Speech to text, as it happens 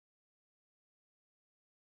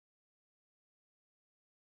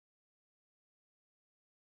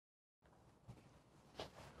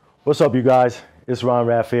What's up, you guys? It's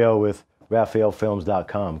RRaphael with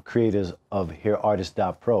RRaphaelFilms.com, creators of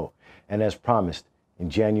HairArtist.Pro. And as promised,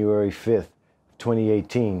 in January 5th,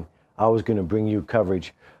 2018, I was going to bring you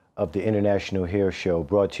coverage of the International Hair Show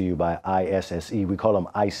brought to you by ISSE. We call them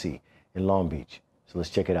ISSE in Long Beach. So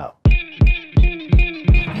let's check it out.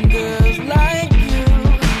 Girls like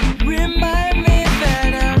you remind me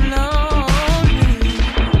that I'm lonely.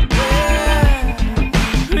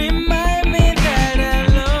 Yeah. Remind me that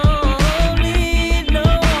I'm lonely. No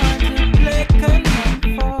one to play connect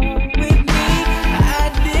for with me.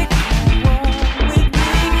 Addict with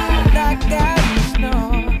me. And I got the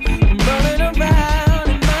snow. I'm rolling around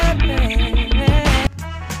in my bed.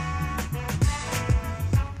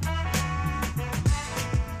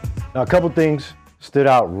 Now, a couple things stood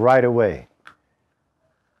out right away.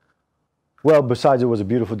 Well, besides it was a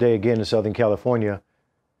beautiful day again in Southern California,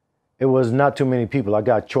 it was not too many people. I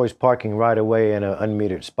got choice parking right away in an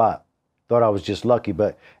unmetered spot. Thought I was just lucky,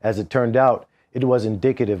 but as it turned out, it was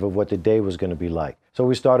indicative of what the day was going to be like. So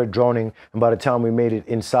we started droning, and by the time we made it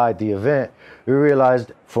inside the event, we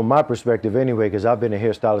realized, from my perspective anyway, because I've been a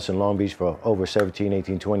hairstylist in Long Beach for over 17,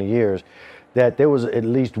 18, 20 years, that there was at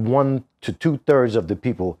least 1 to 2/3 of the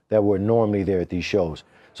people that were normally there at these shows.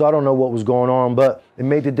 So I don't know what was going on, but it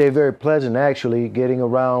made the day very pleasant, actually, getting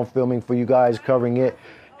around, filming for you guys, covering it,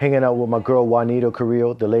 hanging out with my girl Juanita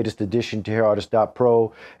Carrillo, the latest addition to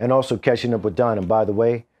HairArtist.Pro, and also catching up with Don. And by the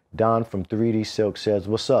way, Don from 3D Silk says,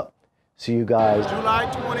 what's up? See you guys.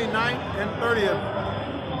 July 29th and 30th,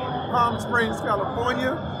 Palm Springs,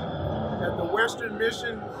 California, at the Western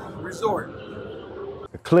Mission Resort.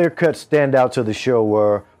 A clear-cut standout to the show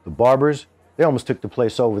were the barbers. They almost took the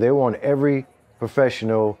place over. They were on every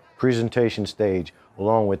professional presentation stage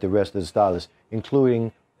along with the rest of the stylists,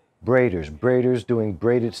 including braiders. Braiders doing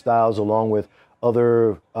braided styles along with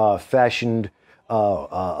other fashioned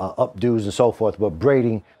updos and so forth, but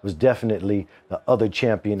braiding was definitely the other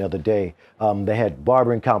champion of the day. They had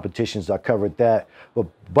barbering competitions. I covered that, but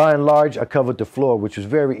by and large, I covered the floor, which was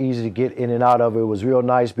very easy to get in and out of. It was real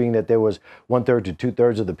nice, being that there was 1/3 to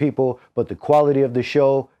 2/3 of the people, but the quality of the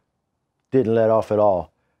show didn't let off at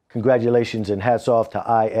all. Congratulations and hats off to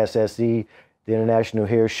ISSE, the International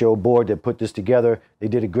Hair Show board that put this together. They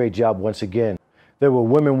did a great job once again. There were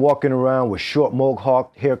women walking around with short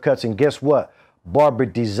mohawk haircuts, and guess what? Barber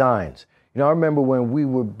designs. You know, I remember when we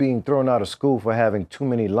were being thrown out of school for having too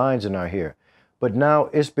many lines in our hair, but now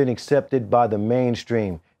it's been accepted by the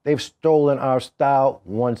mainstream. They've stolen our style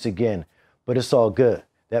once again, but it's all good.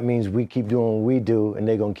 That means we keep doing what we do, and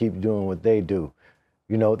they're gonna keep doing what they do.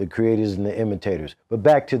 You know, the creators and the imitators. But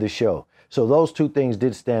back to the show. So those two things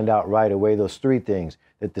did stand out right away, those three things,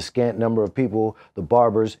 that the scant number of people, the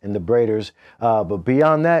barbers and the braiders. But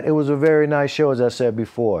beyond that, it was a very nice show, as I said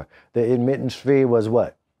before. The admittance fee was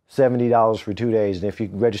what? $70 for 2 days. And if you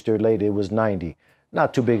registered late, it was $90.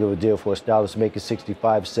 Not too big of a deal for a stylist making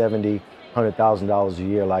 $65, $70, $100,000 a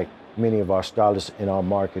year like many of our stylists in our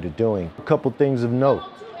market are doing. A couple things of note.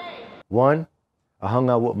 One, I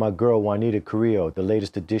hung out with my girl Juanita Carrillo, the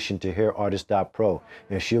latest addition to HairArtist.Pro,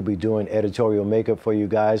 and she'll be doing editorial makeup for you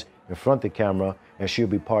guys in front of the camera, and she'll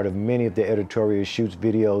be part of many of the editorial shoots,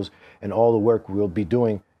 videos, and all the work we'll be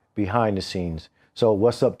doing behind the scenes. So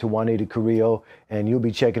what's up to Juanita Carrillo, and you'll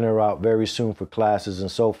be checking her out very soon for classes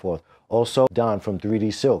and so forth. Also, Don from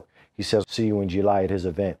 3D Silk, he says, see you in July at his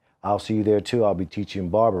event. I'll see you there too. I'll be teaching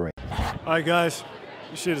barbering. All right, guys,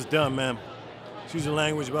 this shit is done, man. Excuse the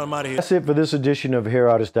language, but I'm out of here. That's it for this edition of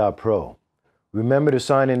HairArtist.Pro. Remember to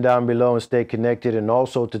sign in down below and stay connected, and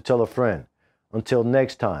also to tell a friend. Until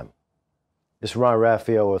next time, it's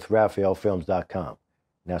RRaphael with RRaphaelFilms.com. And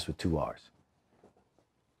that's with 2 R's.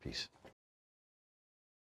 Peace.